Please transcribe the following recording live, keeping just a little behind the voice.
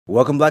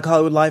Welcome, Black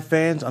Hollywood Live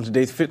fans. On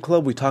today's Fit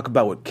Club, we talk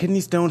about what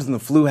kidney stones and the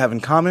flu have in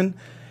common.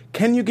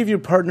 Can you give your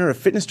partner a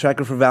fitness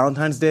tracker for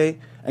Valentine's Day?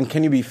 And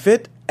can you be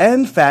fit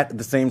and fat at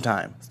the same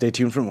time? Stay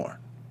tuned for more.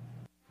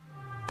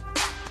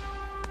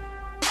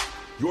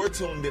 You're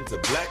tuned into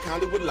Black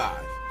Hollywood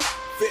Live,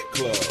 Fit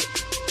Club.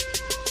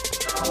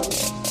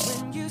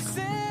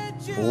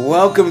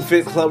 Welcome,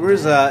 Fit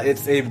Clubbers.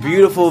 It's a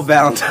beautiful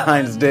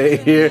Valentine's Day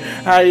here.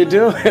 How you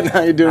doing?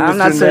 I'm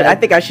not sure. I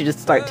think I should just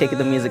start taking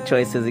the music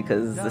choices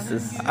because this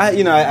is.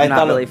 I'm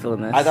not really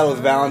feeling this. I thought it was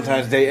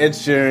Valentine's Day. Ed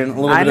Sheeran,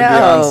 a little bit of Beyonce.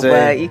 I know,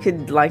 but you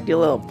could do a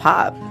little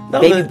pop.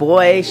 Baby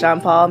Boy,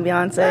 Sean Paul, and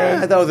Beyonce.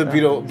 I thought it was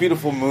a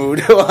beautiful mood.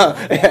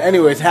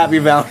 Anyways, happy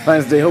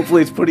Valentine's Day.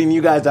 Hopefully it's putting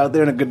you guys out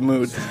there in a good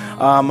mood.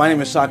 My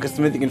name is Shaka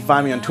Smith. You can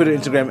find me on Twitter,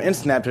 Instagram, and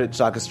Snapchat at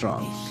Shaka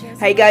Strong.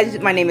 Hey guys,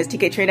 my name is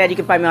TK Trinidad. You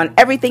can find me on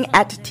everything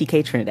at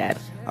TK Trinidad.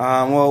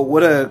 Well,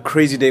 what a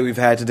crazy day we've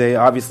had today.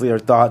 Obviously, our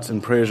thoughts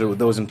and prayers are with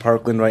those in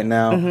Parkland right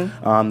now.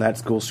 Mm-hmm. That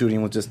school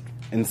shooting was just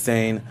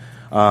insane.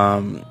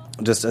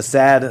 Just a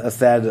sad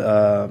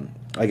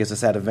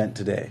event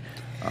today.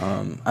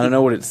 I don't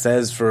know what it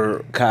says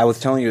for. I was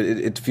telling you,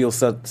 it feels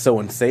so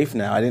unsafe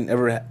now. I didn't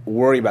ever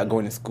worry about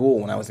going to school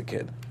when I was a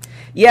kid.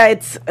 Yeah,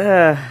 it's.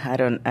 I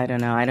don't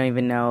know. I don't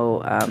even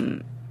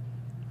know.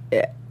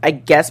 I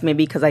guess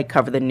maybe because I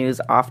cover the news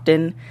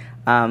often.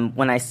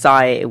 When I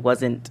saw it, it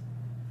was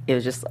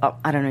just.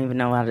 I don't even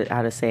know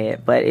how to say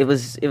it, but it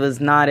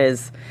was not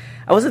as.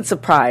 I wasn't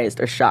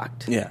surprised or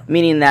shocked. Yeah.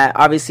 Meaning that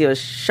obviously I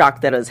was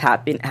shocked that it was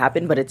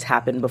happened, but it's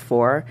happened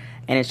before,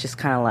 and it's just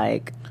kind of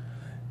like.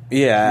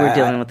 Yeah, we're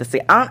dealing with this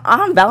thing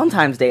on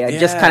Valentine's Day. It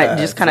just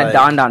kind of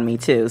dawned on me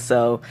too.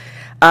 So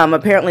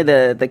apparently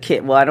the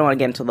kid. Well, I don't want to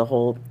get into the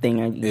whole thing.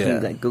 You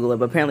can Google it.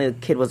 But apparently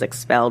the kid was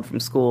expelled from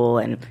school,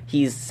 and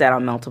he's said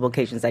on multiple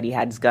occasions that he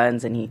had his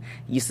guns, and he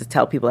used to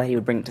tell people that he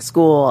would bring it to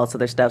school, all this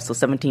other stuff. So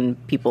 17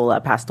 people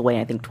passed away,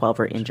 and I think 12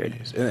 are injured.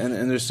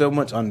 And there's so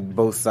much on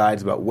both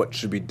sides about what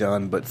should be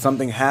done, but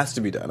something has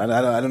to be done.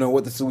 I don't know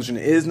what the solution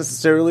is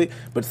necessarily,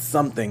 but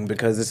something,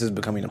 because this is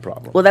becoming a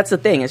problem. Well, that's the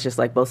thing. It's just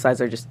like both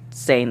sides are just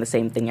saying the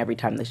same thing every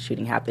time the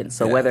shooting happens.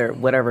 So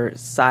whatever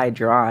side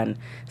you're on,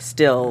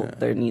 still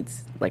there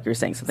needs, like you're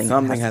saying,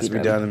 something has to be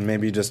done, and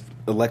maybe just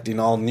electing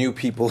all new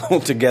people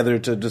together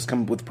to just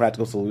come up with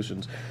practical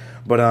solutions.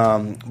 But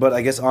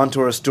I guess on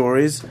to our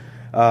stories.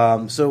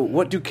 So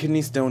what do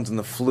kidney stones and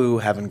the flu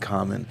have in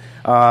common?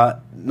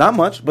 Not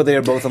much, but they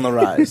are both on the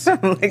rise.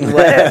 Like what?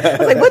 I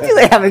was like, what do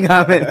they have in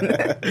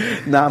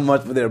common? Not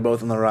much, but they are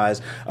both on the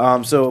rise.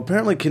 So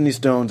apparently kidney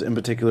stones in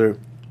particular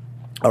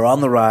are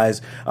on the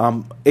rise.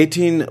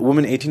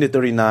 Women 18 to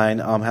 39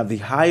 have the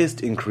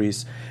highest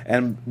increase,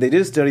 and they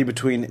did a study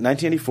between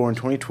 1984 and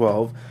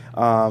 2012,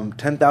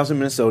 10,000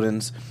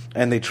 Minnesotans,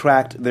 and they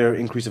tracked their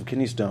increase of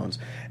kidney stones.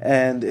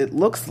 And it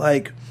looks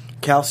like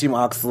calcium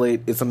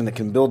oxalate is something that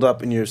can build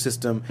up in your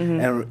system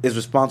and is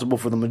responsible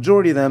for the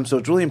majority of them, so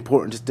it's really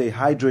important to stay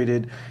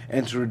hydrated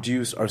and to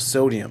reduce our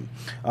sodium.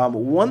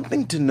 One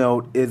thing to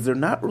note is they're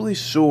not really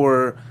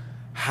sure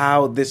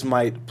how this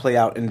might play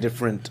out in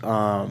different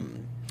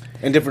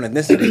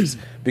ethnicities,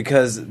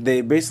 because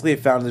they basically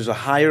found there's a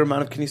higher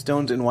amount of kidney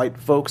stones in white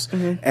folks,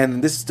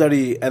 and this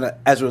study, and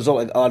as a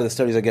result, a lot of the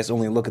studies, I guess,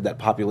 only look at that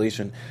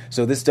population.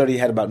 So this study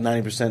had about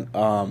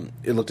 90%,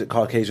 it looked at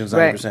Caucasians,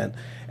 90%. Right.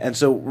 And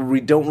so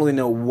we don't really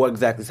know what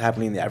exactly is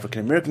happening in the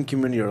African-American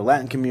community or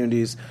Latin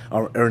communities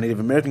or Native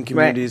American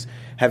communities. Right.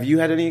 Have you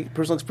had any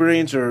personal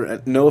experience or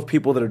know of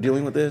people that are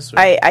dealing with this?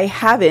 I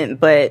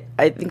haven't, but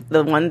I think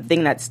the one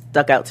thing that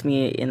stuck out to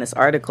me in this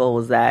article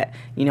was that,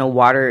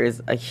 water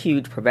is a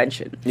huge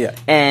prevention. Yeah.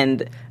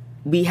 And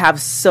we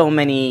have so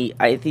many,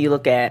 if you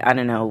look at,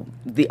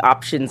 the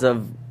options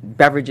of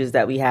beverages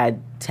that we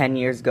had 10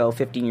 years ago,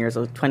 15 years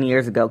or 20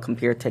 years ago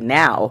compared to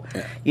now,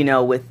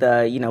 with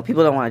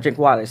people don't want to drink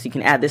water, so you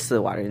can add this to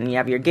the water, and you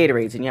have your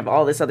Gatorades, and you have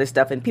all this other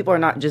stuff, and people are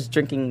not just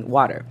drinking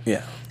water.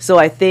 Yeah. So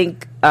I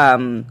think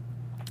no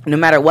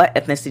matter what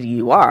ethnicity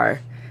you are,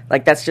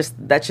 like that's just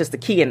the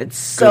key, and it's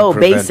so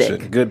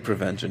basic. Good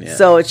prevention, yeah.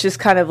 So it's just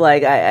kind of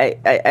like I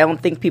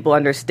don't think people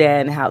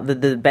understand how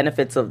the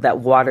benefits of that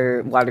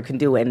water can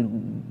do,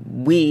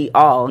 and we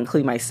all,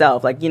 including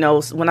myself, like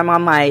when I'm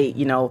on my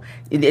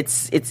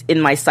it's in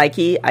my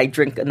psyche, I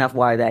drink enough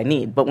water that I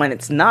need, but when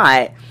it's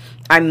not,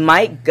 I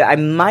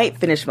might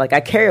finish, like I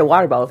carry a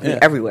water bottle with me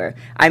everywhere.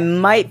 I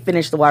might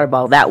finish the water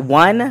bottle that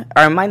one, or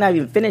I might not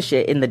even finish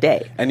it in the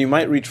day. And you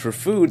might reach for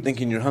food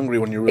thinking you're hungry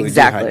when you're really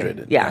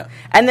dehydrated. Yeah.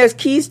 And there's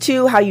keys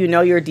to how you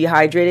know you're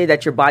dehydrated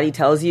that your body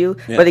tells you.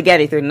 Yeah. But again,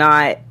 if you're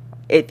not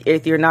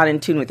in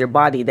tune with your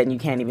body, then you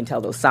can't even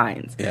tell those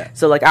signs. Yeah.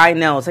 So like I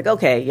know it's like,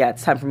 okay, yeah,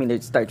 it's time for me to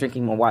start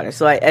drinking more water.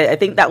 So I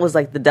think that was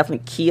like the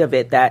definite key of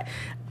it, that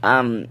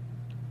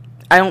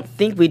I don't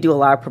think we do a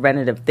lot of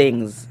preventative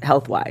things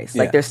health-wise.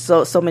 Like there's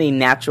so many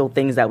natural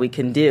things that we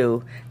can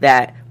do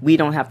that we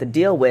don't have to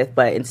deal with,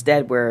 but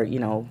instead we're,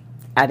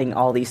 adding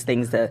all these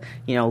things to,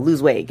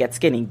 lose weight, get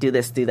skinny, do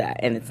this, do that.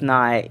 And it's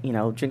not,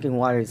 drinking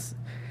water is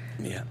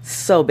Yeah.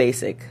 So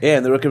basic. Yeah,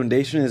 and the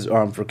recommendation is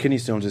for kidney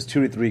stones is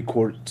 2 to 3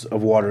 quarts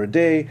of water a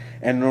day,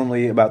 and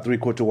normally about 3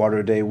 quarts of water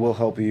a day will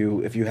help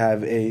you if you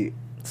have a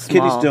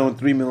kidney stone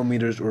 3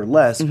 millimeters or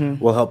less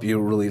will help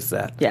you release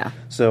that. Yeah.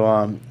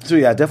 So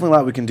yeah, definitely a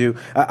lot we can do.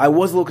 I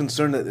was a little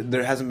concerned that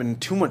there hasn't been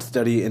too much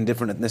study in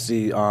different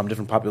ethnicity,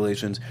 different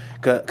populations,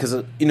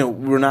 because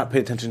we're not paid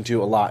attention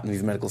to a lot in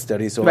these medical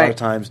studies. So a lot of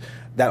times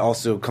that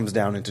also comes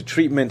down into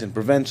treatment and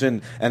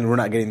prevention, and we're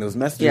not getting those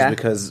messages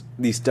because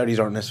these studies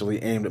aren't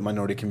necessarily aimed at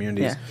minority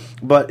communities. Yeah.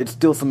 But it's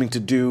still something to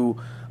do.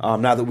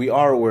 Now that we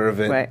are aware of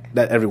it,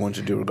 that everyone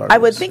should do regardless. I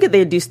would think if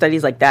they do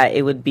studies like that,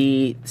 it would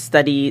be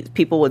studies.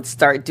 People would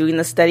start doing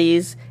the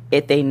studies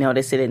if they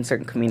notice it in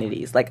certain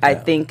communities. Like I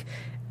think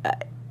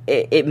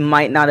it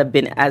might not have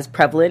been as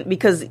prevalent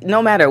because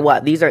no matter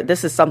what,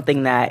 this is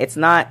something that it's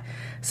not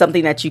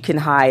something that you can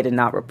hide and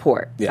not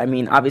report. Yeah. I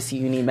mean, obviously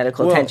you need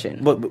medical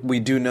attention. But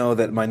we do know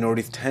that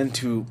minorities tend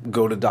to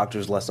go to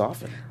doctors less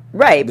often.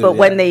 Right, but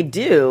when they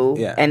do,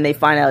 and they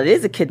find out it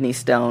is a kidney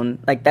stone,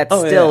 like that's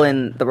still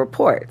in the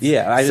reports.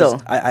 Yeah,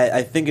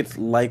 I think it's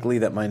likely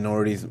that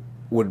minorities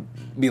would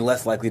be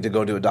less likely to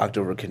go to a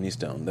doctor over a kidney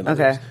stone than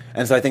others.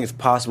 And so I think it's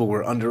possible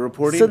we're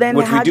underreporting. So then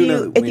how do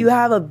you, if you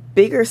have a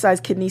bigger size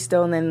kidney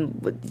stone,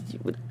 then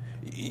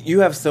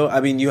you have so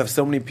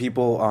many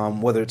people,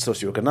 whether it's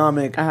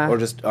socioeconomic or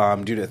just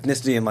due to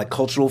ethnicity and like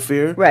cultural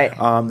fear,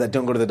 that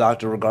don't go to the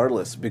doctor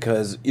regardless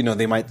because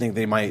they might think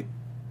they might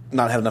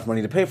not have enough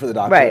money to pay for the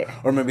doctor,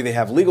 or maybe they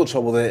have legal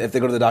trouble that if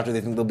they go to the doctor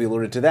they think they'll be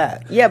alerted to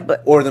that.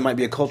 Or there might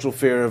be a cultural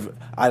fear of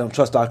I don't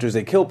trust doctors,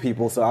 they kill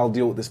people, so I'll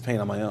deal with this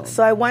pain on my own.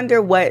 So I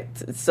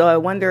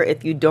wonder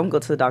if you don't go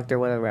to the doctor,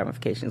 what are the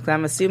ramifications? Because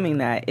I'm assuming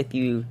that if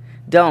you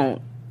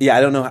don't. Yeah,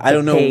 I don't know. I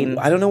don't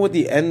know what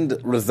the end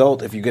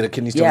result if you get a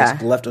kidney stone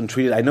that's left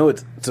untreated. I know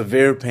it's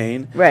severe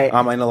pain. Right.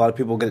 I know a lot of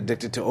people get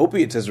addicted to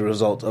opiates as a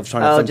result of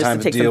trying to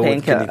sometimes deal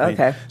with kidney pain.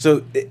 Okay.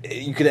 So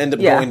you could end up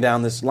going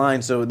down this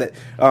line. So that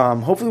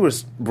hopefully we're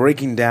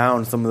breaking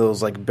down some of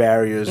those like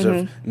barriers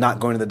of not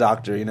going to the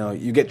doctor.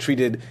 You get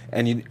treated,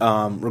 and you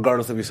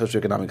regardless of your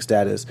socioeconomic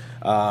status.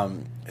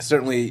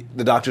 Certainly,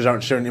 the doctors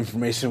aren't sharing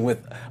information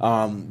with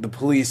the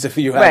police if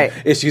you have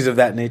issues of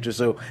that nature.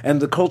 So, and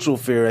the cultural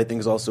fear, I think,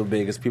 is also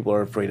big, as people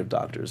are afraid of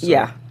doctors. So.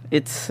 Yeah,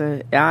 it's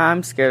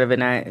I'm scared of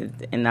it,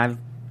 and I've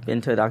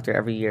been to a doctor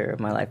every year of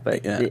my life.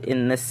 But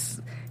in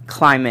this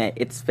climate,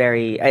 it's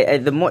very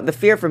the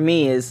fear for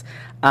me is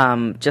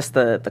just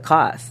the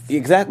cost.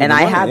 Exactly. And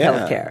I have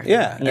health care.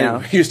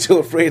 Yeah. You're still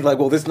afraid, like,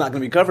 well, this is not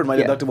going to be covered. My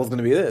deductible is going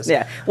to be this.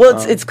 Yeah. Well,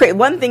 it's crazy.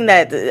 One thing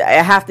that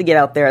I have to get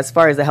out there as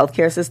far as the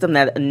healthcare system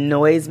that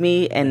annoys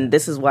me, and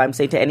this is why I'm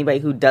saying to anybody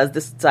who does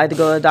decide to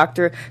go to a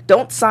doctor,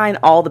 don't sign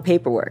all the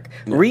paperwork.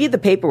 Yeah. Read the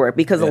paperwork,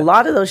 because a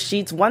lot of those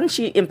sheets, one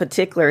sheet in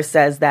particular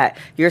says that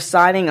you're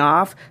signing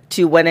off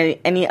to when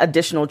any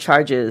additional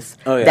charges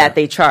that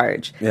they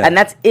charge. Yeah. And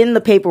that's in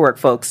the paperwork,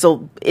 folks.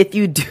 So if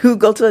you do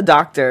go to a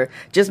doctor,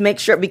 just make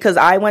sure, because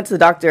I went to the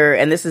doctor,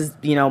 and this is,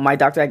 my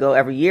doctor I go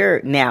every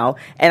year now,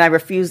 and I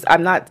refused. I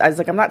was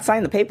like, I'm not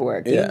signing the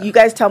paperwork. Yeah. You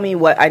guys tell me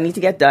what I need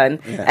to get done,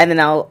 and then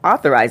I'll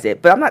authorize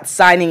it. But I'm not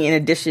signing in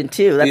addition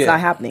to. That's not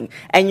happening.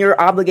 And you're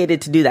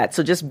obligated to do that.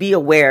 So just be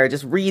aware.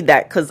 Just read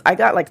that, because I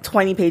got like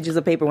 20 pages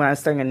of paper when I was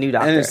starting a new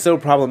doctor. And it's so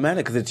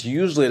problematic because it's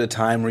usually at a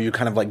time where you're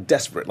kind of like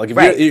desperate. Like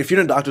if you're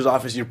in a doctor's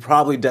office, you're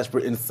probably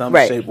desperate in some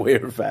shape, way,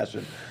 or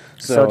fashion.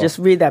 So just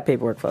read that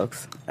paperwork,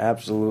 folks.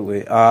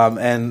 Absolutely.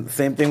 And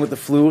same thing with the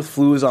flu.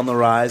 Flu is on the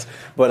rise,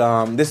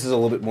 but this is a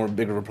little bit more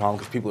bigger of a problem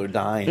because people are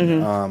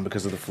dying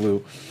because of the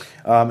flu.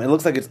 It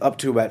looks like it's up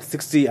to about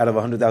 60 out of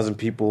 100,000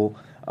 people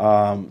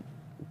are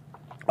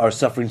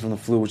suffering from the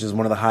flu, which is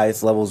one of the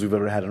highest levels we've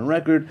ever had on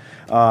record.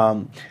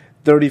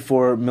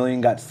 34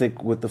 million got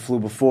sick with the flu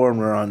before, and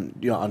we're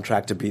on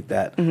track to beat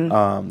that.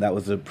 That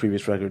was the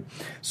previous record.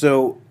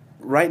 So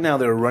right now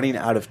they're running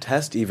out of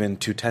tests even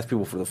to test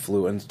people for the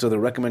flu, and so they're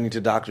recommending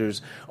to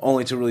doctors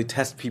only to really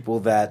test people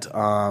that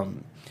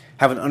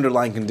have an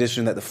underlying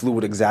condition that the flu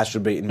would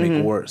exacerbate and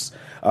make worse.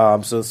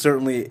 So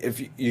certainly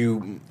if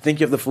you think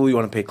you have the flu, you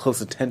want to pay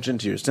close attention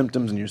to your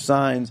symptoms and your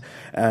signs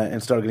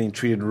and start getting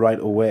treated right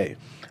away.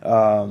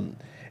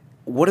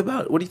 What do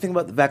you think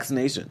about the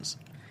vaccinations?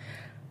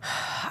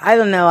 I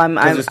don't know.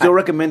 They're still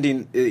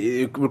recommending.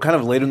 We're kind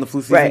of later in the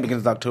flu season,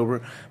 begins in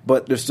October,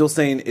 but they're still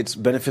saying it's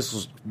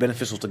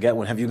beneficial to get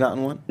one. Have you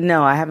gotten one?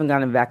 No, I haven't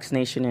gotten a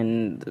vaccination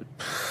in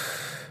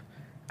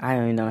I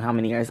don't even know how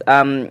many years.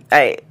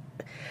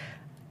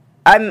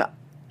 I'm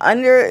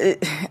under,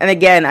 and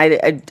again,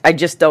 I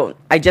just don't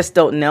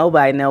know,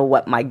 but I know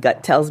what my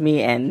gut tells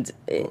me, and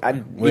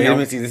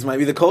this might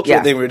be the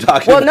cultural thing we were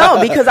talking about. Well,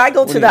 no, because I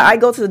go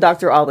to the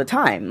doctor all the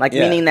time,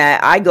 meaning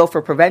that I go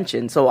for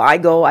prevention. So I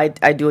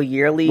do a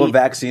yearly. Well,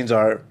 vaccines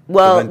are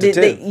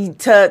preventative.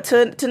 To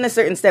a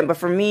certain extent, but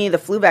for me, the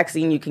flu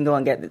vaccine you can go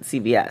and get at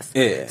CVS.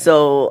 Yeah.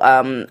 So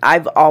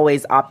I've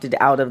always opted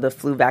out of the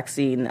flu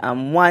vaccine.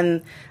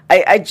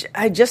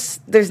 I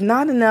just there's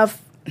not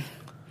enough.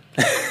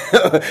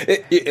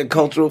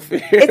 Cultural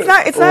fear.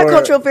 It's not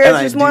cultural fear.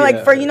 It's just more like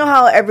idea. you know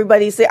how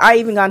everybody say. I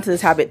even got into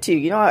this habit too.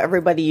 You know how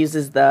everybody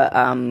uses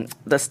the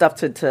stuff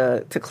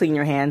to clean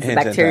your hands, the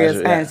bacteria,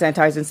 hand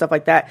sanitizer, and stuff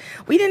like that.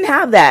 We didn't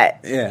have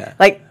that. Yeah.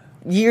 Like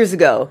years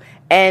ago,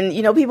 and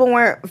people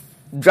weren't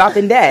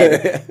dropping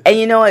dead. And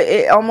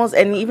it almost,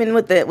 and even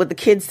with the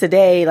kids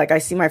today, like I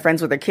see my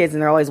friends with their kids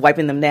and they're always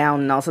wiping them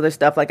down and all this other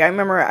stuff. Like I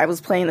remember I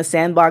was playing the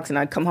sandbox and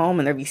I'd come home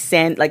and there'd be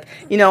sand, like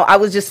I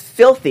was just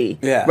filthy.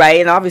 Yeah.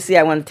 Right. And obviously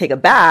I wanted to take a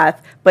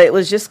bath, but it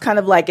was just kind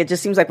of like, it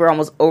just seems like we're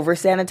almost over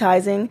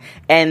sanitizing.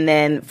 And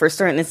then for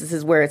certain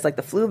instances where it's like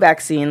the flu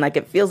vaccine, like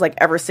it feels like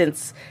ever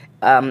since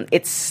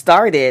it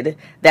started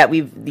that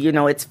we've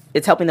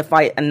it's helping to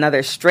fight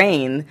another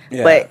strain.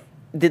 Yeah. But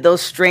did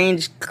those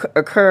strains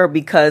occur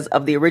because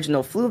of the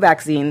original flu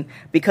vaccine?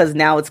 Because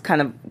now it's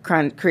kind of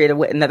trying to create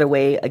another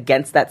way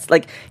against that.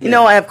 Like, and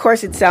of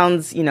course it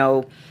sounds,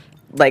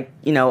 like,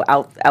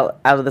 out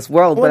of this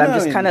world, but I'm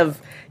just kind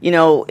of,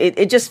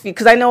 it just,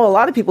 because I know a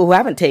lot of people who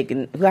haven't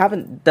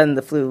done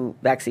the flu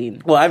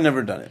vaccine. Well, I've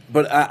never done it,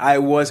 but I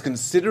was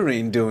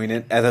considering doing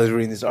it as I was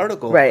reading this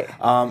article. Right.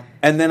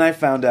 And then I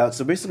found out,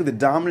 so basically the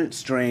dominant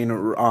strain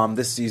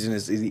this season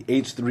is the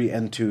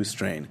H3N2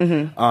 strain.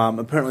 Mm-hmm.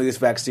 Apparently this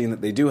vaccine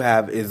that they do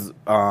have is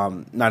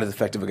not as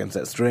effective against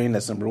that strain.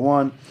 That's number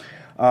one.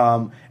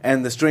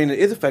 And the strain that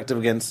is effective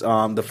against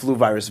the flu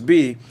virus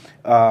B,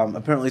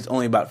 apparently it's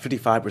only about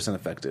 55%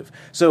 effective.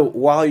 So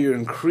while you're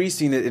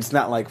increasing it, it's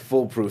not like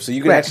foolproof. So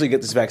you can actually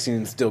get this vaccine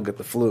and still get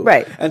the flu.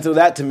 Right. And so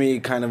that to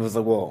me kind of was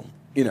like, well,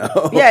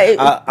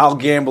 I'll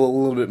gamble a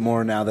little bit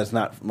more now. That's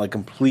not like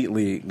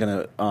completely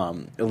going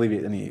to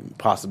alleviate any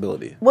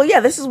possibility. Well, yeah,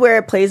 this is where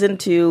it plays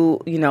into,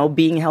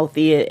 being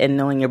healthy and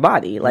knowing your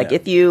body. Like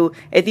if you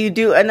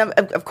do, and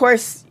of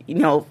course,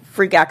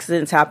 freak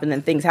accidents happen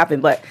and things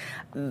happen, but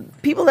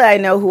people that I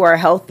know who are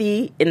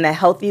healthy in the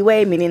healthy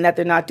way, meaning that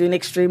they're not doing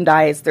extreme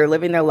diets, they're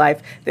living their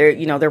life,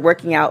 they're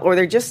working out, or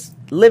they're just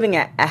living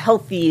a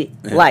healthy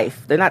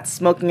life. They're not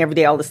smoking every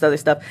day, all this other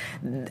stuff.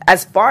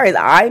 As far as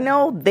I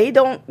know, they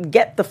don't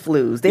get the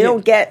flus. They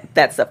don't get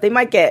that stuff. They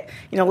might get,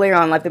 later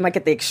on in life, they might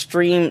get the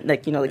extreme,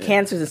 like, the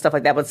cancers and stuff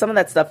like that. But some of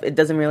that stuff, it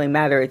doesn't really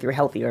matter if you're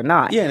healthy or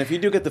not. Yeah, and if you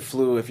do get the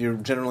flu, if you're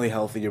generally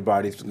healthy, your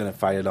body's going to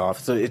fight it off.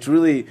 So it's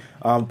really,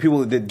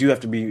 people that do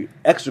have to be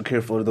extra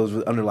careful of those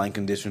with underlying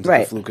conditions.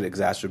 Right. The flu could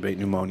exacerbate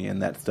pneumonia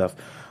and that stuff.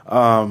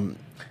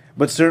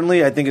 But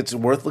certainly, I think it's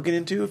worth looking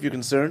into if you're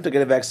concerned to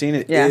get a vaccine.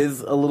 It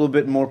is a little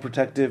bit more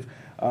protective,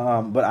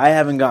 but I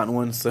haven't gotten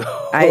one, so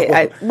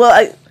I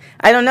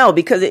don't know,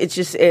 because it's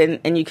just,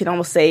 and you can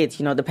almost say it's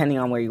depending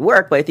on where you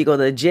work. But if you go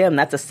to the gym,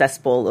 that's a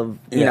cesspool of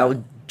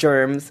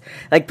germs.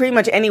 Like pretty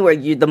much anywhere,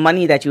 the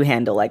money that you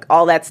handle, like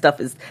all that stuff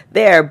is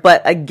there.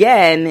 But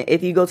again,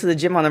 if you go to the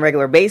gym on a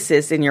regular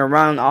basis and you're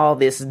around all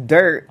this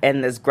dirt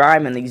and this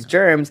grime and these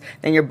germs,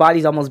 then your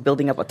body's almost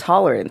building up a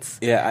tolerance.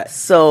 Yeah.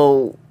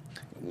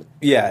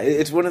 Yeah,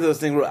 it's one of those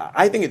things where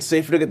I think it's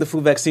safer to get the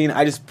flu vaccine.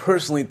 I just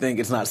personally think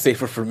it's not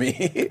safer for me.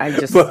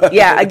 This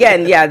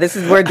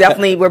is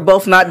we're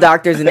both not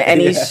doctors in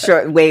any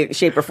short way,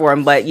 shape, or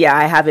form. But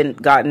I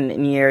haven't gotten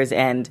in years,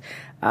 and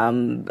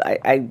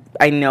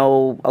I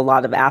know a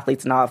lot of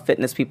athletes and a lot of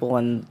fitness people,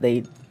 and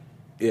they.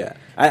 Yeah,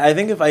 I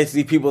think if I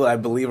see people that I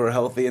believe are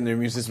healthy and their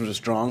immune systems are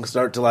strong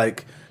start to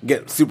like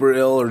get super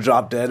ill or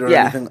drop dead or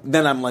anything,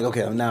 then I'm like,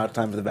 okay, now it's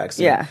time for the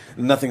vaccine. Yeah,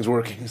 nothing's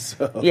working.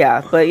 So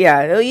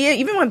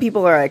even when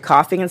people are like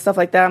coughing and stuff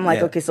like that, I'm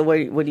like, okay, so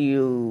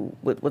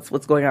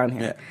what's going on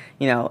here?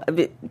 Yeah.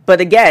 But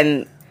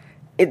again,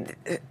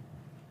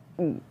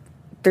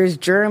 there's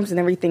germs and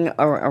everything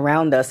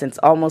around us. And it's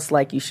almost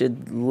like you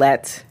should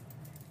let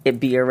it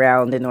be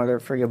around in order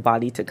for your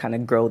body to kind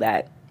of grow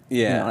that.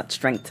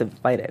 Strength to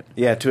fight it.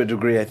 Yeah, to a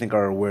degree, I think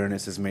our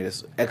awareness has made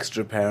us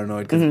extra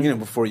paranoid because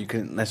before you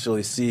couldn't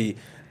necessarily see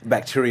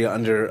bacteria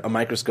under a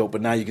microscope,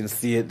 but now you can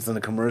see it. It's in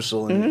a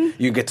commercial, and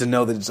you get to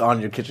know that it's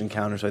on your kitchen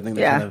counter. So I think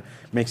that kind of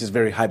makes us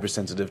very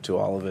hypersensitive to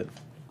all of it.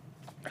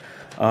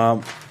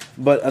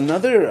 But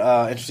another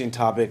interesting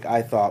topic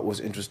I thought was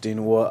interesting.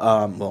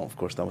 Of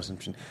course, that was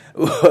interesting.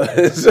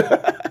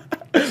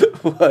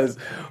 Was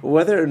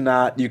whether or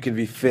not you can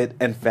be fit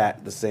and fat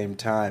at the same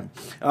time.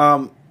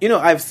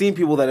 I've seen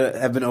people that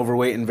have been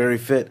overweight and very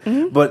fit,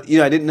 but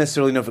I didn't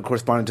necessarily know if it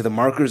corresponded to the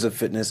markers of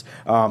fitness.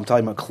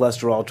 Talking about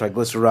cholesterol,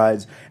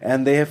 triglycerides,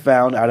 and they have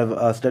found out of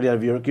a study out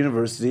of York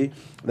University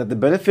that the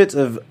benefits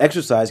of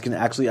exercise can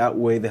actually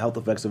outweigh the health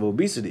effects of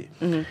obesity.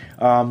 And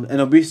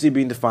obesity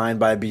being defined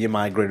by a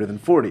BMI greater than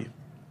 40.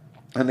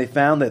 And they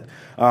found that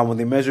when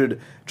they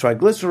measured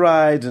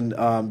triglycerides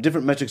and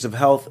different metrics of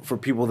health for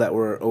people that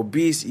were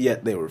obese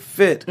yet they were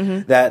fit,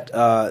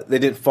 that they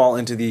didn't fall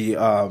into the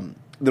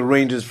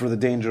ranges for the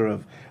danger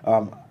of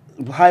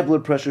high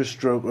blood pressure,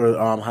 stroke, or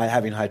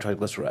having high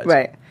triglycerides.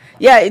 Right.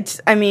 Yeah.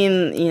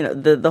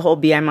 The whole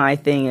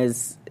BMI thing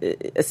is,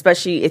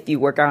 especially if you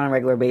work out on a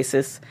regular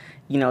basis,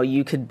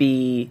 you could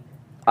be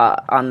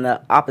on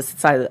the opposite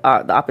side,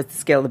 the opposite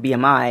scale of the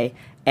BMI,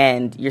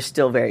 and you're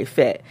still very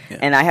fit. Yeah.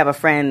 And I have a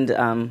friend,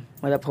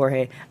 what up,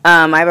 Jorge?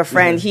 I have a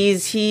friend. He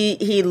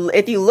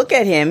if you look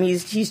at him,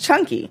 he's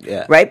chunky,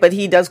 right? But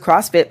he does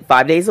CrossFit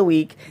 5 days a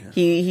week. Yeah.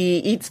 He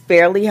eats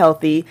fairly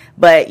healthy,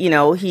 but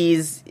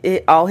he's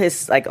all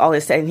his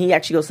and he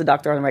actually goes to the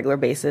doctor on a regular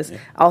basis. Yeah.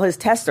 All his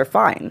tests are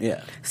fine.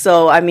 Yeah.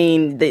 So I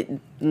mean,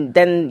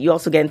 then you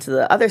also get into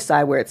the other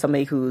side where it's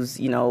somebody who's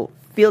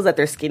feels that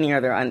they're skinny or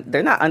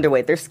they're not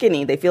underweight, they're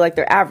skinny, they feel like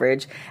they're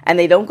average, and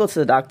they don't go to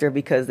the doctor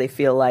because they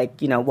feel like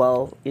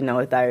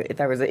if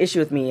there was an issue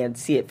with me, I'd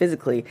see it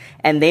physically,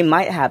 and they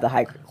might have the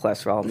high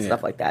cholesterol and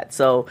stuff like that.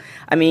 So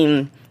I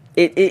mean,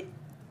 I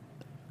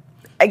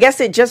guess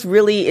it just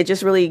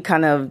really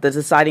kind of the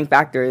deciding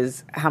factor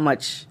is how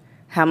much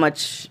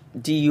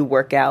do you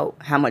work out,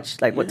 how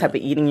much what type of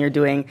eating you're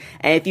doing,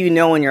 and if in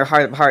your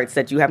heart of hearts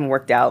that you haven't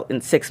worked out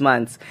in 6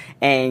 months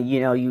and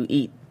you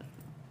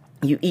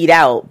eat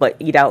out, but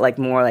eat out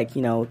more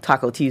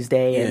Taco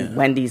Tuesday and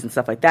Wendy's and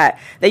stuff like that,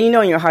 then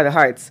in your heart of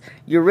hearts,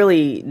 you're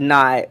really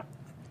not,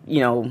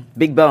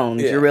 big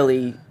bones. You're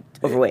really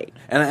overweight.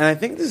 And I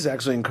think this is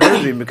actually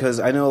encouraging because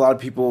I know a lot of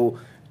people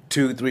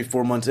 2, 3,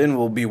 4 months in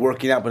will be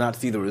working out but not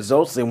see the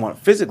results they want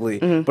physically,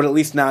 but at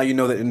least now you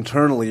know that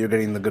internally you're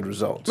getting the good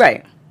results.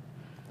 Right.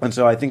 And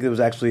so I think it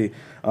was actually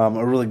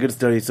a really good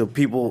study. So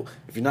people,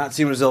 if you're not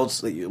seeing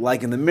results that you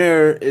like in the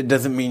mirror, it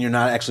doesn't mean you're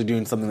not actually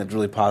doing something that's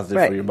really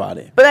positive for your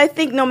body. But I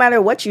think no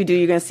matter what you do,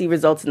 you're going to see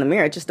results in the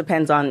mirror. It just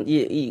depends on,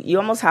 you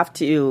almost have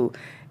to,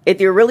 if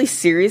you're really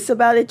serious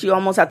about it, you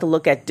almost have to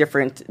look at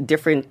different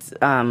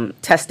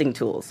testing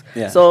tools.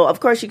 Yeah. So of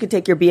course you could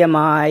take your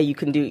BMI, you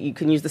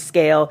can use the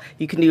scale,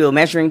 you can do a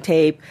measuring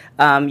tape,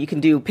 you can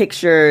do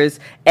pictures,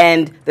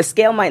 and the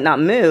scale might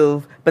not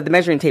move, but the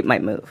measuring tape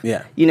might move.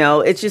 Yeah.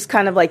 It's just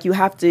kind of you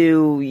have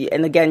to,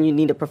 and again, you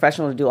need a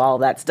professional to do all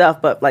of that stuff.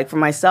 But for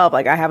myself,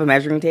 I have a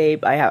measuring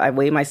tape. I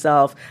weigh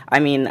myself. I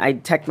mean, I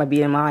check my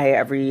BMI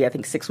every, I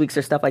think, 6 weeks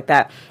or stuff like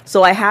that.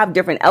 So I have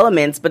different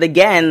elements. But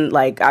again,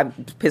 I'm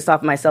pissed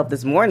off at myself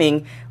this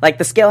morning.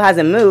 The scale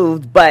hasn't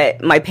moved,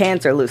 but my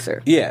pants are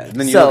looser. Yeah. And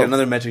then you look at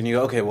another metric and you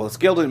go, okay, well, the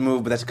scale didn't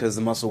move, but that's because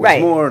the muscle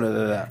weighs more. Da,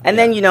 da, da. And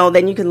then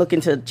then you can look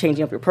into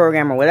changing up your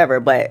program or whatever.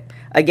 But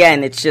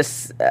again, it's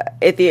just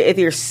if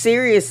you're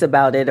serious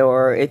about it,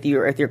 or if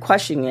you're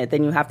questioning it,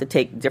 then you have to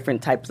take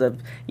different types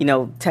of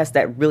tests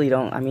that really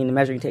don't. I mean, the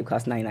measuring tape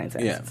costs 99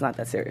 cents. Yeah. It's not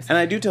that serious. And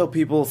I do tell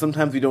people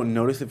sometimes we don't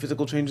notice the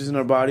physical changes in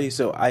our body,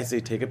 so I say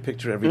take a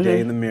picture every day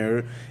in the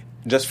mirror,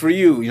 just for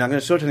you. You're not going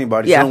to show it to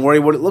anybody, so don't worry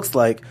what it looks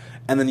like.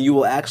 And then you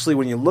will actually,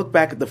 when you look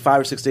back at the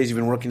 5 or 6 days you've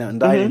been working out and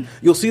dieting,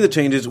 you'll see the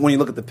changes when you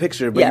look at the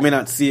picture, but you may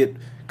not see it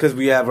because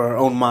we have our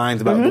own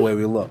minds about the way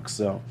we look.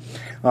 So,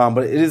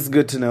 but it is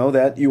good to know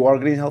that you are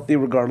getting healthy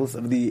regardless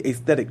of the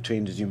aesthetic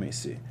changes you may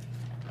see.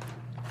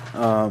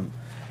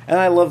 And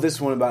I love this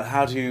one about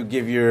how to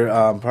give your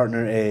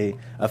partner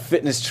a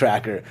fitness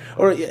tracker.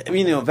 Or,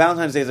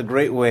 Valentine's Day is a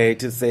great way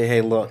to say,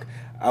 hey, look,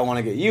 I want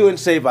to get you in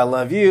shape. I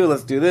love you.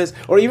 Let's do this.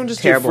 Or even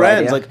just your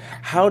friends. Idea.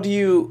 How do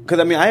you... Because,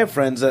 I have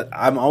friends that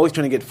I'm always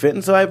trying to get fit,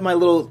 and so I have my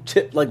little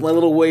my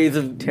little ways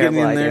of getting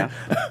in there.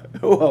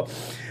 Well,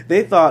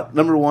 they thought,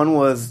 number one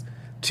was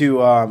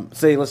to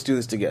say, let's do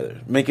this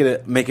together. Make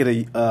it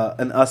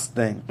an us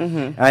thing.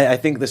 Mm-hmm. I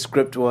think the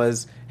script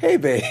was, hey,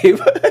 babe,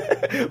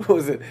 what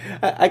was it?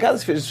 I got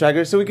this fitness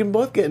tracker so we can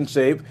both get in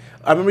shape.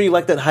 I remember you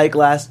liked that hike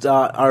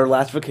our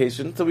last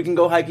vacation, so we can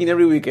go hiking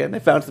every weekend. I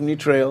found some new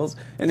trails,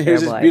 and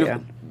here's this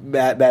beautiful...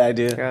 Bad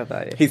idea. Terrible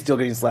idea. He's still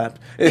getting slapped.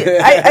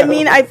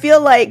 I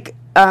feel like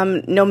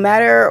no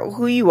matter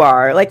who you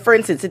are, for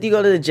instance, if you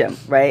go to the gym,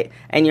 right,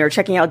 and you're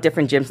checking out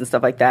different gyms and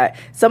stuff like that,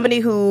 somebody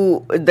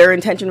who their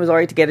intention was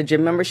already to get a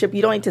gym membership,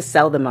 you don't need to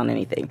sell them on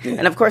anything. Yeah.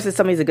 And of course, if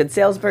somebody's a good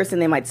salesperson,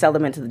 they might sell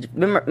them into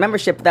the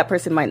membership, but that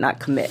person might not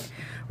commit.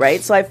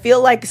 Right, so I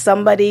feel like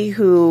somebody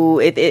who,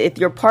 if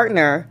your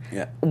partner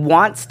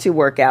wants to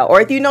work out,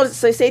 or if you notice,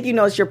 so say if you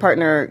notice your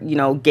partner,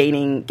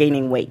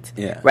 gaining weight,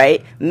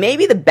 right?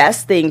 Maybe the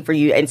best thing for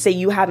you, and say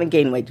you haven't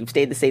gained weight, you've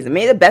stayed the same.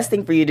 Maybe the best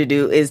thing for you to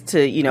do is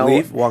to,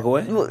 leave, walk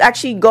away,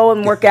 actually go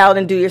and work out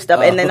and do your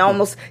stuff, and then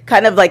almost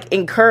kind of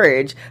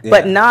encourage,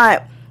 but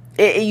not.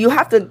 You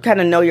have to kind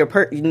of know your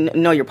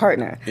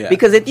partner,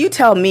 because if you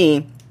tell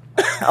me,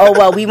 oh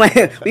well, we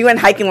went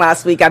hiking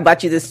last week. I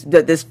bought you this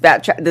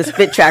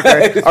fit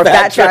tracker or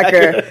fat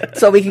tracker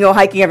so we can go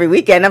hiking every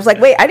weekend. I was like,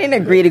 wait, I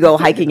didn't agree to go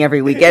hiking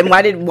every weekend.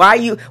 Why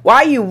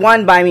you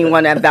one buy me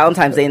one at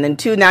Valentine's Day, and then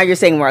two, now you're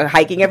saying we're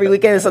hiking every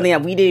weekend is something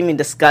that we didn't even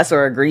discuss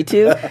or agree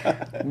to?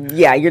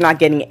 Yeah, you're not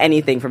getting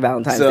anything for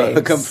Valentine's Day.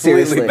 So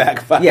completely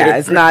backfired. Yeah,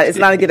 it's not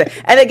a good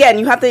thing. And again,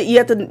 you have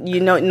to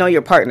know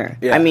your partner.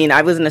 Yeah. I mean,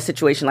 I was in a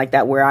situation like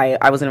that where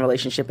I was in a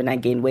relationship and I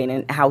gained weight,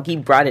 and how he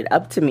brought it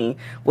up to me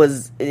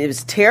was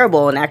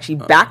terrible and actually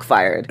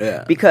backfired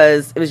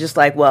because it was just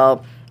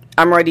well,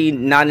 I'm already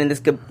not in this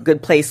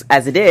good place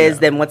as it is,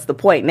 then what's the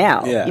point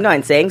now? You know what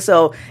I'm saying?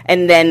 So,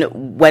 and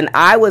then when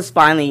I was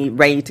finally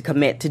ready to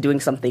commit to doing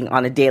something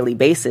on a daily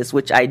basis,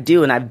 which I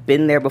do, and I've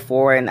been there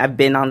before, and I've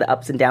been on the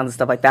ups and downs and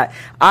stuff like that,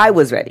 I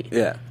was ready.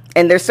 Yeah.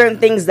 And there's certain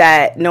things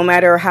that no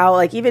matter how,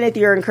 like, even if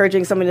you're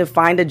encouraging somebody to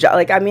find a job,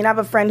 like, I mean, I have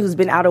a friend who's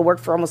been out of work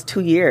for almost 2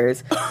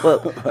 years.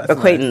 Well,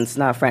 acquaintance,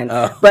 not a friend.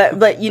 Oh.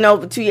 But, you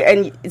know, 2 years,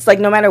 and it's like,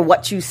 no matter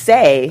what you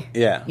say,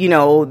 you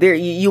know,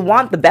 you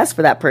want the best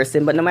for that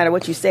person, but no matter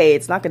what you say,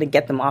 it's not going to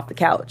get them off the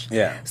couch.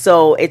 Yeah.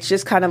 So it's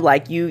just kind of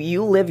like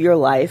you live your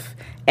life.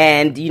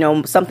 And, you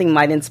know, something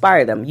might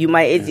inspire them. You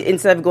might,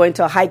 instead of going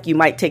to a hike, you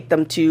might take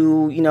them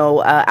to, you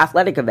know,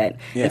 athletic event.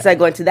 Yeah. Instead of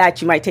going to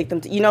that, you might take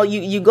them to, you know,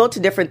 you go to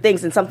different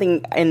things, and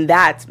something in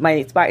that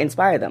might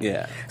inspire them.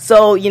 Yeah.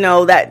 So, you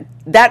know,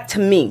 that to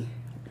me,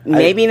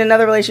 maybe in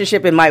another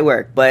relationship it might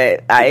work,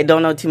 but I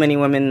don't know too many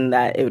women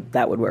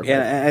that would work.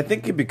 Yeah, and I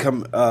think it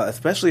become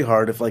especially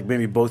hard if like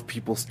maybe both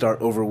people start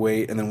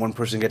overweight and then one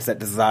person gets that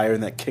desire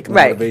and that kick of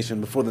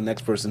motivation before the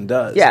next person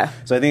does. Yeah.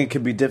 So I think it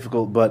could be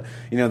difficult, but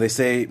you know they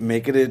say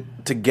make it a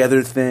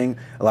together thing.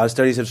 A lot of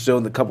studies have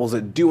shown that couples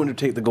that do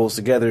undertake the goals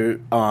together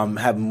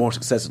have more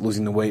success at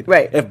losing the weight.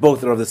 Right. If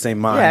both are of the same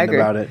mind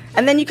about it.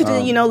 And then you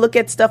could you know look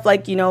at stuff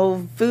like you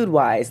know food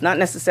wise, not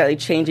necessarily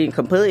changing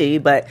completely,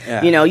 but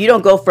you know you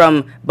don't go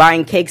from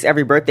buying cakes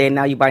every birthday and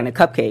now you're buying a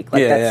cupcake.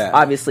 Like that's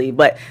obviously,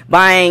 but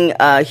buying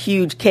a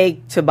huge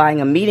cake to buying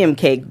a medium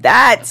cake,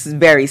 that's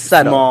very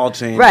subtle. Small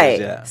changes. Right.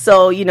 Yeah.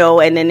 So, you know,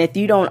 and then if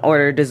you don't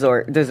order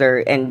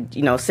dessert and,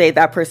 you know, say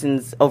that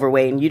person's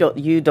overweight and you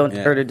don't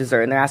order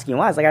dessert and they're asking you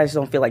why, it's like I just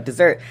don't feel like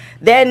dessert.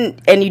 Then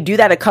and you do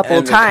that a couple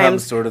of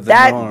times, sort of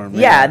the norm.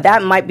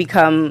 That might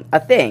become a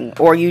thing.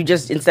 Or you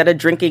just instead of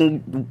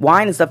drinking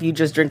wine and stuff, you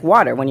just drink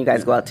water when you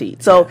guys go out to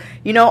eat. So,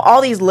 you know, all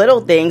these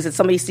little things that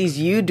somebody sees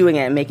you doing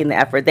it and making the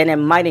effort, then it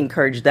might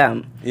encourage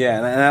them.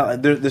 Yeah,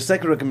 and the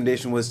second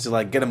recommendation was to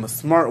like get them a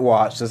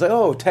smartwatch. So it's like,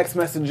 oh, text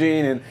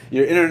messaging and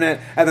your internet,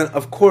 and then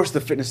of course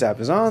the fitness app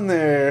is on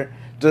there.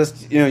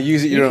 Just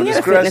use it your own discretion. You can get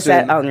a fitness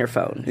app on your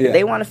phone. Yeah. If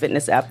they want a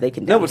fitness app, they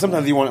can do it. No, but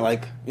sometimes you want it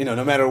like,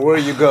 no matter where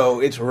you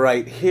go, it's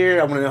right here.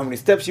 I want to know how many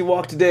steps you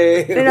walk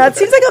today. It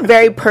seems like a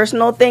very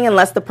personal thing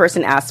unless the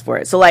person asks for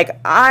it. So like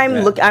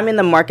I'm in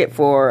the market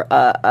for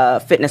a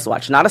fitness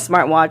watch, not a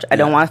smartwatch. I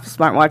don't want a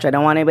smartwatch. I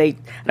don't want anybody.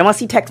 I don't want to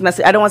see text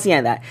message. I don't want to see any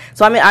of that.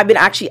 So I've been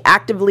actually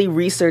actively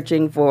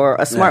researching for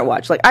a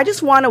smartwatch. Like I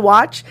just want a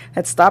watch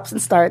that stops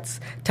and starts,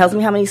 tells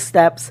me how many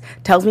steps,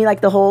 tells me like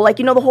the whole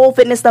the whole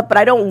fitness stuff. But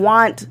I don't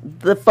want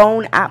the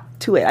phone app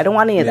to it. I don't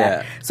want any of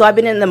that. So I've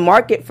been in the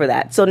market for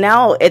that. So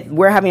now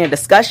we're having a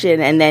discussion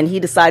and then he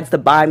decides to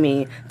buy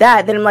me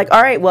that. Then I'm like,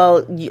 all right,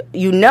 well,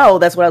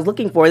 that's what I was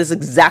looking for. This is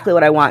exactly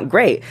what I want.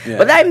 Great. Yeah.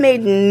 But I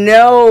made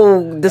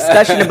no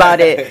discussion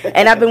about it.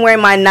 And I've been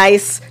wearing my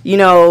nice,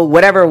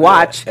 whatever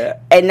watch. Yeah.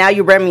 And now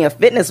you bring me a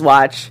fitness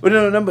watch. But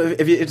no,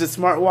 but if it's a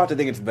smart watch, I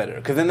think it's better.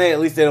 Because then at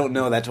least they don't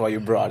know that's why you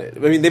brought it.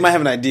 I mean, they might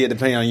have an idea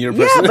depending on your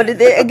person. Yeah, but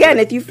again,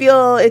 if you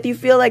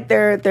feel like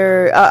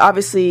they're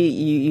obviously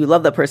you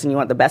love the person, you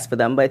want the best for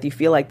them, but if you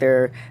feel like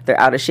they're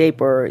out of shape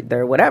or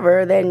they're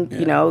whatever, then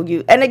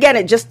and again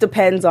it just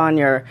depends on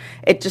your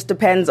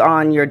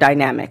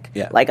dynamic.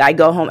 Yeah. Like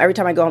every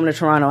time I go home to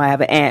Toronto, I have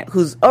an aunt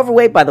who's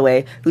overweight, by the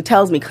way, who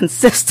tells me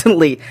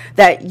consistently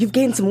that you've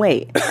gained some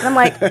weight. And I'm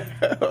like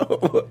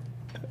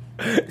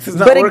This is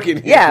not working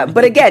here. Yeah,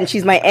 but again,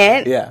 she's my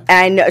aunt. Yeah.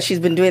 And she's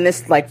been doing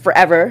this like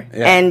forever.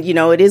 Yeah. And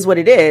it is what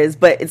it is,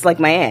 but it's like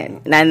my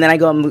aunt. And then I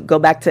go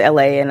back to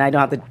LA and I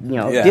don't have to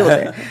deal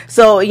with it.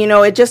 So,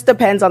 it just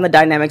depends on the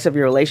dynamics of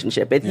your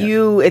relationship. If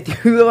you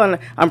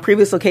on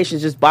previous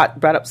occasions just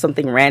brought up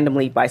something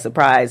randomly by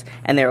surprise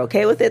and they're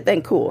okay with it,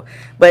 then cool.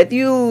 But if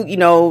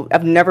you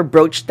have never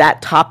broached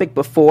that topic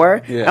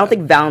before, I don't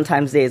think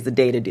Valentine's Day is the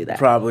day to do that.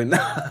 Probably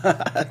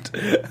not.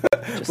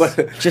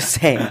 Just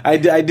saying. I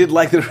did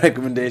like the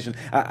recommendation.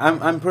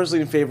 I'm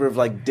personally in favor of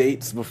like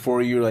dates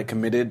before you're like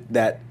committed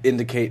that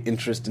indicate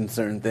interest in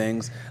certain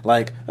things.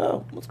 Like,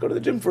 oh, let's go to the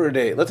gym for a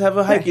date. Let's have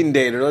a hiking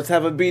date, or let's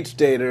have a beach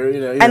date, or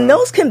And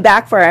those can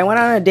backfire. I went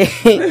on a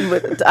date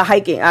with a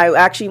hiking. I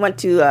actually went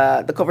to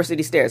the Culver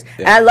City Stairs,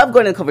 and I love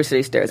going to the Culver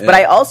City Stairs. But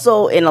I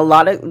also, in a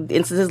lot of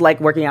instances, like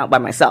working out by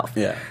myself.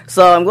 Yeah.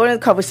 So I'm going to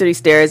the Culver City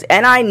Stairs,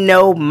 and I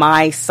know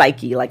my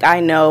psyche. Like I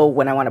know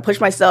when I want to push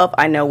myself.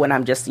 I know when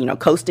I'm just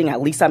coasting.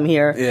 At least I'm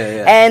here.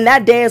 Yeah. And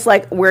that day is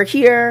like we're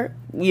here.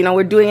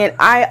 We're doing it.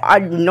 I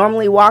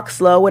normally walk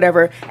slow,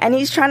 whatever. And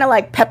he's trying to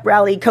like pep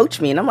rally coach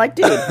me. And I'm like,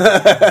 dude,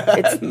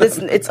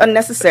 it's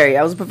unnecessary.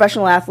 I was a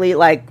professional athlete.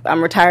 Like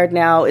I'm retired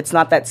now. It's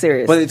not that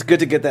serious. But it's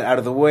good to get that out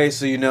of the way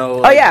so there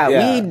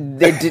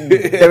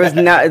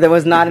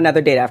was not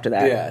another date after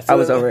that. Yeah. So I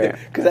was over it.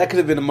 Because that could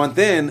have been a month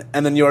in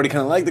and then you already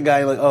kind of like the guy.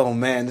 You're like, oh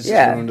man, this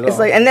just ruined it all.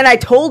 Like, and then I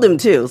told him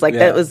too. It's like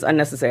that was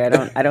unnecessary.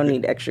 I don't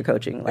need extra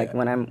coaching. Like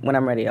when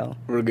I'm ready,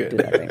 we're good. Do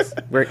that. Thanks.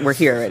 We're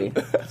here already.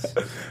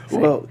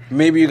 Well,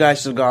 maybe you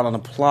guys should have gone on a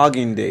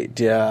plogging date.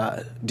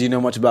 Yeah. Do you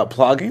know much about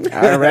plogging?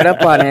 I read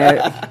up on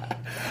it.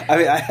 I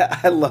mean,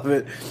 I love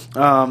it.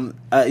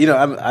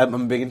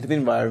 I'm big into the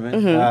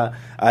environment. Mm-hmm.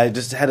 I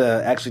just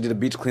actually did a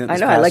beach cleanup. I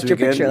know. I liked your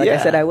picture. Like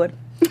I said, I would.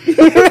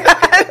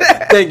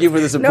 Thank you for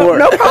the support.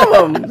 No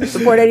problem.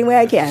 Support any way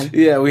I can.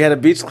 Yeah, we had a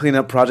beach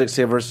cleanup, Project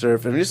Save Our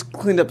Surf, and we just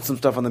cleaned up some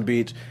stuff on the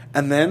beach.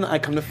 And then I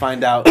come to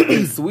find out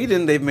in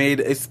Sweden they've made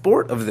a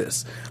sport of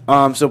this.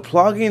 So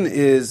plogging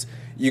is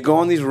you go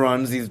on these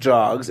runs, these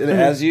jogs, and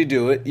as you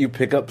do it, you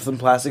pick up some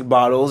plastic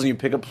bottles and you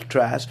pick up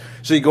trash.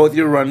 So you go with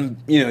your run,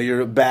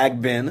 your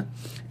bag bin.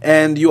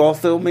 And you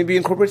also maybe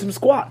incorporate some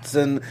squats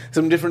and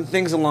some different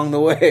things along the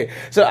way.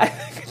 So I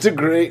think it's a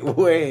great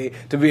way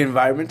to be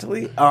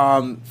environmentally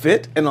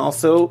fit and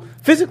also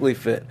physically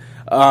fit.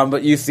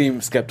 But you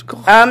seem skeptical.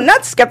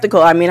 Not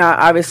skeptical. I mean,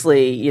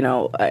 obviously,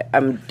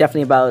 I'm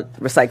definitely about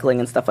recycling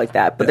and stuff like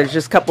that. But there's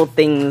just a couple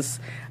things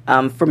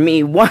for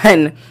me.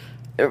 One,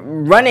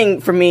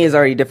 running for me is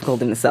already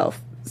difficult in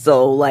itself.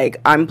 So,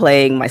 I'm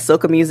playing my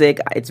soca music.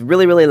 It's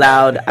really, really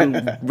loud.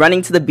 I'm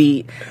running to the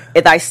beat.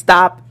 If I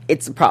stop,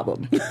 it's a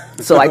problem.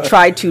 So I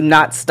try to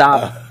not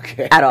stop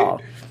at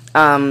all.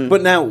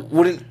 But now,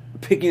 wouldn't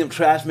picking up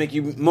trash make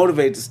you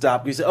motivated to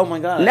stop? You say, oh my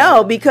God.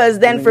 No, because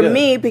then for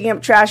me, picking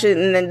up trash,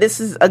 and then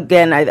this is,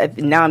 again,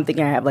 now I'm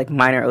thinking I have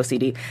minor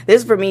OCD.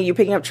 This is for me, you're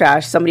picking up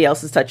trash, somebody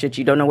else has touched it,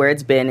 you don't know where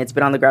it's been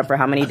on the ground for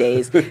how many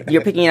days.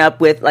 You're picking it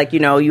up with,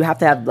 you have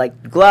to have,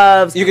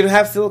 gloves. You can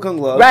have silicone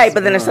gloves. Right,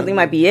 but then if something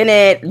might be in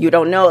it, you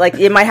don't know,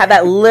 it might have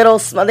that little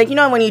smell,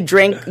 when you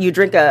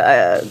drink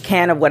a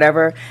can of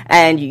whatever,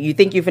 and you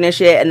think you finish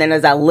it, and then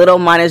there's that little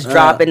minus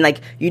drop, and,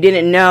 you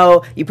didn't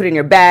know, you put it in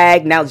your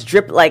bag, now it's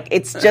drip,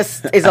 it's just,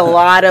 is a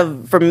lot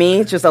of, for me,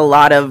 it's just a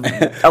lot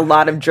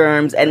of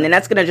germs, and then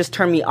that's gonna just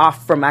turn me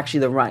off from actually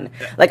the run.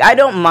 I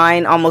don't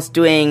mind almost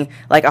doing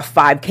a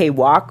 5K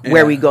walk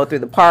where we go through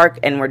the park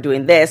and we're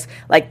doing this.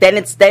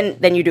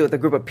 Then you do it with a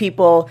group of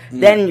people.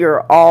 Then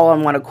you're all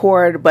on one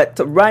accord. But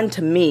to run,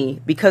 to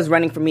me, because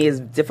running for me is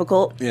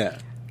difficult. Yeah.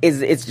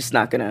 It's just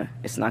not gonna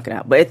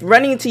happen. But if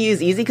running to you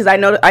is easy, because I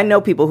know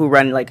people who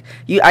run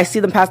I see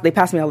them they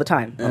pass me all the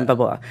time on blah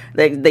blah.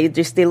 They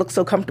look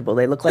so comfortable.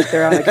 They look like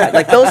they're on those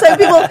type of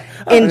people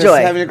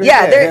enjoy.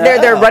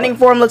 Their running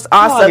form looks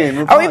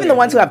awesome. Or even the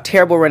ones who have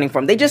terrible running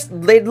form. They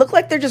look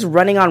like they're just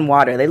running on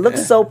water. They look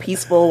so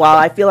peaceful, while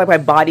I feel like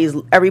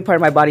every part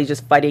of my body is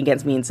just fighting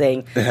against me and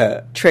saying,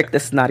 "Trick,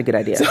 this is not a good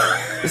idea."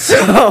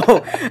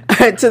 So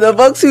to the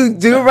folks who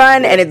do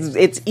run and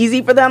it's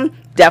easy for them,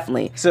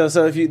 definitely. So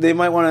if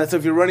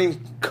you're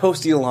running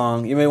coasty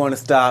along, you may want to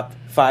stop,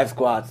 5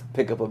 squats,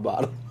 pick up a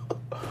bottle.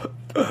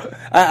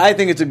 I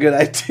think it's a good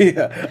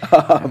idea.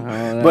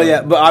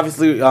 But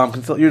obviously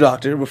consult your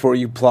doctor before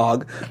you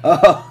plog.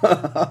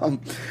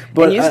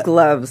 And use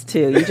gloves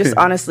too. You just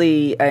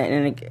honestly,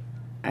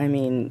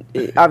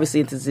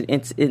 obviously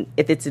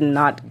if it's in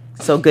not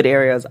so good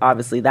areas,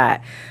 obviously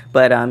that.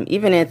 But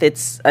even if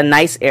it's a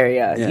nice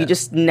area, you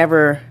just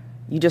never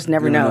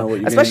know.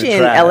 Especially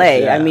in LA.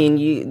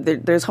 Yeah.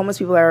 There's homeless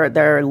people that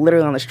are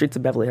literally on the streets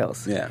of Beverly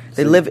Hills. Yeah.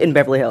 They live in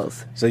Beverly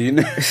Hills. So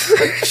you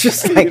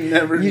just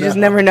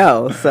never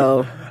know.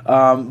 So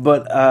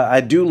but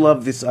I do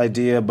love this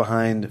idea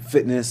behind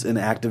fitness and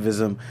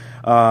activism.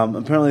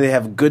 Apparently they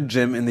have Good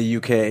Gym in the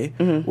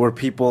UK where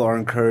people are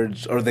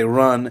encouraged, or they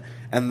run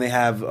and they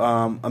have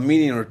a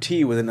meeting or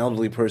tea with an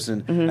elderly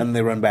person and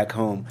they run back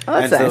home. Oh,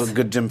 that's and nice. So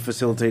Good Gym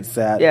facilitates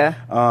that. Yeah.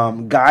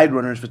 Guide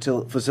Runners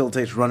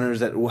facilitates runners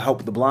that will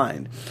help the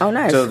blind. Oh,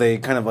 nice. So they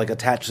kind of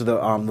attach to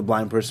the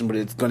blind person, but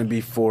it's going to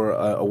be for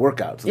a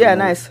workout. So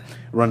nice.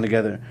 Run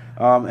together.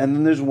 And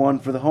then there's one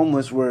for the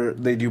homeless where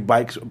they do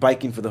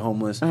biking for the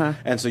homeless.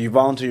 And so you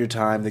volunteer your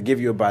time, they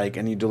give you a bike,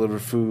 and you deliver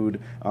food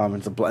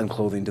and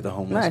clothing to the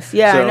homeless. Nice.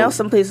 Yeah, I know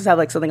some places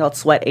have something called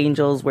Sweat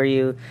Angels where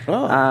you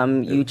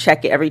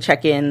every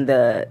check-in,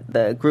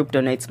 the group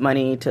donates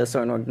money to a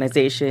certain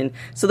organization.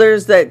 So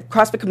there's the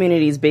CrossFit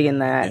community is big in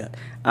that. Yeah.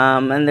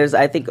 And there's,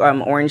 I think,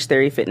 Orange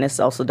Theory Fitness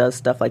also does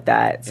stuff like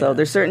that. So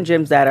there's certain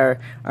gyms that are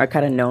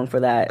kind of known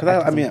for that.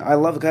 I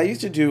love it. I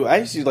used to do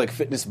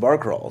fitness bar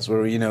crawls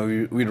where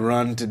we'd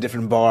run to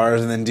different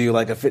bars and then do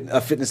a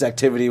fitness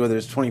activity, whether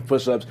it's 20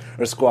 push-ups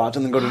or squats,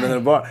 and then go to another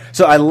bar.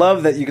 So I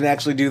love that you can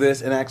actually do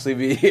this and actually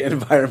be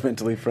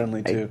environmentally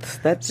friendly too.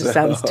 That just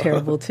sounds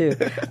terrible too.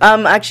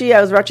 Actually,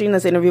 I was watching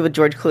this interview with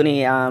George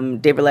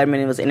Clooney. David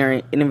Letterman was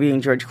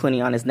interviewing George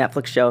Clooney on his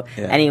Netflix show,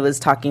 and he was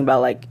talking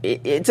about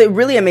it's a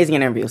really amazing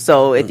interview.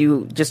 So if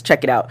you just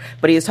check it out,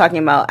 but he was talking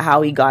about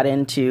how he got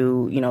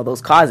into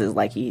those causes,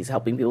 he's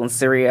helping people in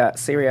Syria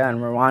and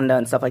Rwanda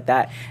and stuff like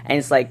that. And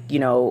it's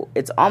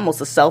it's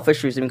almost a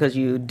selfish reason because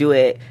you do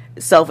it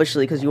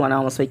selfishly because you want to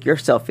almost make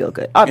yourself feel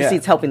good. Obviously,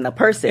 it's helping the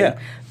person,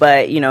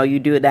 but you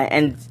do that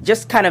and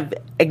just kind of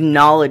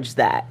acknowledge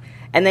that.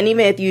 And then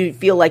even if you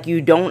feel like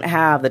you don't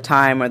have the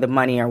time or the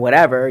money or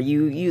whatever,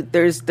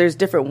 there's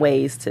different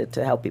ways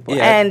to help people.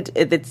 Yeah. And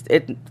it's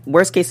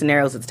worst case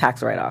scenarios, it's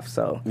tax write-off.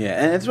 So and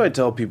that's what I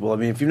tell people.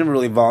 If you've never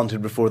really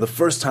volunteered before, the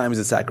first time is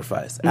a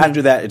sacrifice.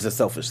 After that, it's a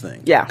selfish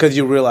thing. Yeah, because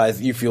you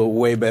realize you feel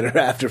way better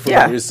after for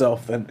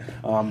yourself than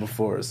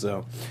before.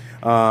 So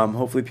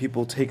hopefully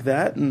people take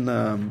that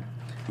and.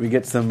 we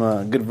get some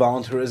good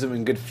volunteerism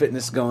and good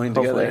fitness going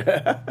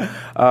together.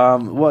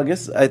 Well,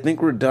 I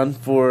think we're done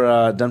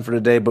for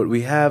today. But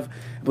we have,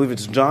 I believe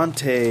it's John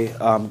Tay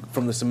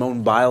from the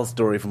Simone Biles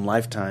story from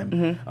Lifetime.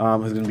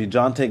 Who's going to be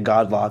John Tay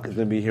Godlock is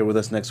going to be here with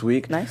us next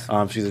week. Nice.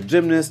 She's a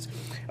gymnast.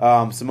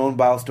 Simone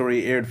Biles'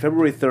 story aired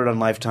February 3rd on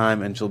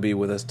Lifetime, and she'll be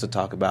with us to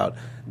talk about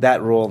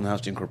that role and how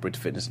she incorporates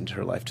fitness into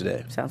her life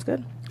today. Sounds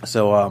good.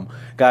 So,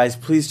 guys,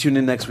 please tune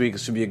in next week. It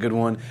should be a good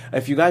one.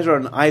 If you guys are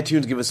on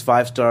iTunes, give us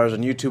 5 stars.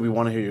 On YouTube, we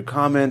want to hear your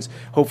comments.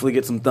 Hopefully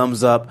get some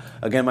thumbs up.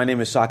 Again, my name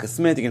is Shaka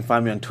Smith. You can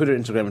find me on Twitter,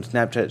 Instagram, and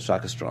Snapchat,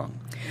 Shaka Strong.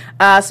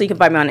 So you can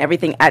find me on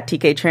everything at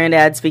TK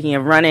Trinidad. Speaking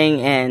of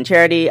running and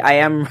charity, I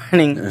am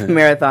running the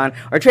marathon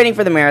or training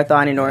for the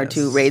marathon in order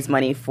to raise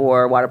money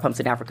for water pumps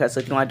in Africa. So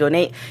if you want to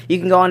donate, you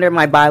can go under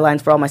my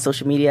bylines for all my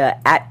social media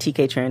at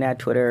TK Trinidad,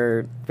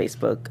 Twitter,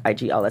 Facebook,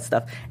 IG, all that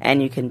stuff,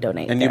 and you can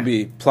donate. And you'll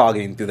be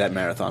plogging through that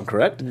marathon,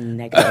 correct?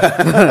 Negative.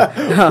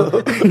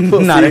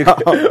 Not at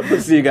all. We'll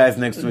see you guys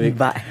next week.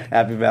 Bye.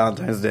 Happy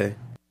Valentine's Day.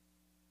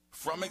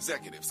 From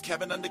executives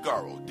Kevin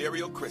Undergaro,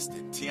 Dario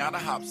Kristen, Tiana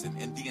Hobson,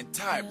 and the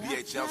entire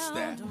BHL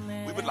staff,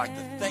 we would like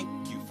to thank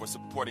you for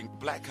supporting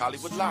Black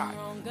Hollywood Live,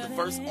 the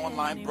first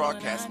online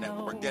broadcast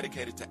network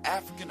dedicated to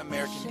African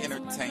American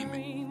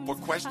entertainment. For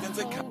questions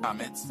and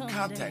comments,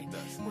 contact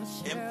us.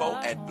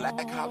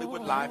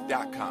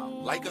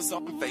 info@blackhollywoodlive.com. Like us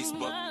on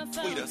Facebook,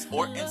 tweet us,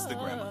 or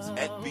Instagram us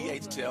at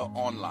BHL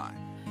Online.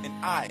 And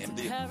I am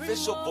the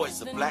official voice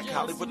of Black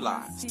Hollywood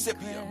Live,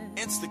 Scipio,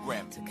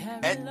 Instagram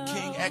at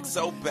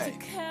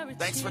KingXOBay.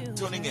 Thanks for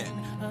tuning in.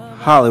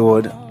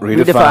 Hollywood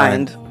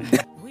redefined.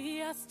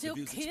 The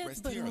views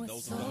expressed here are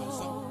those of the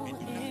host and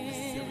do not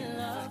necessarily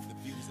reflect the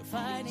views of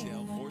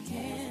BHL.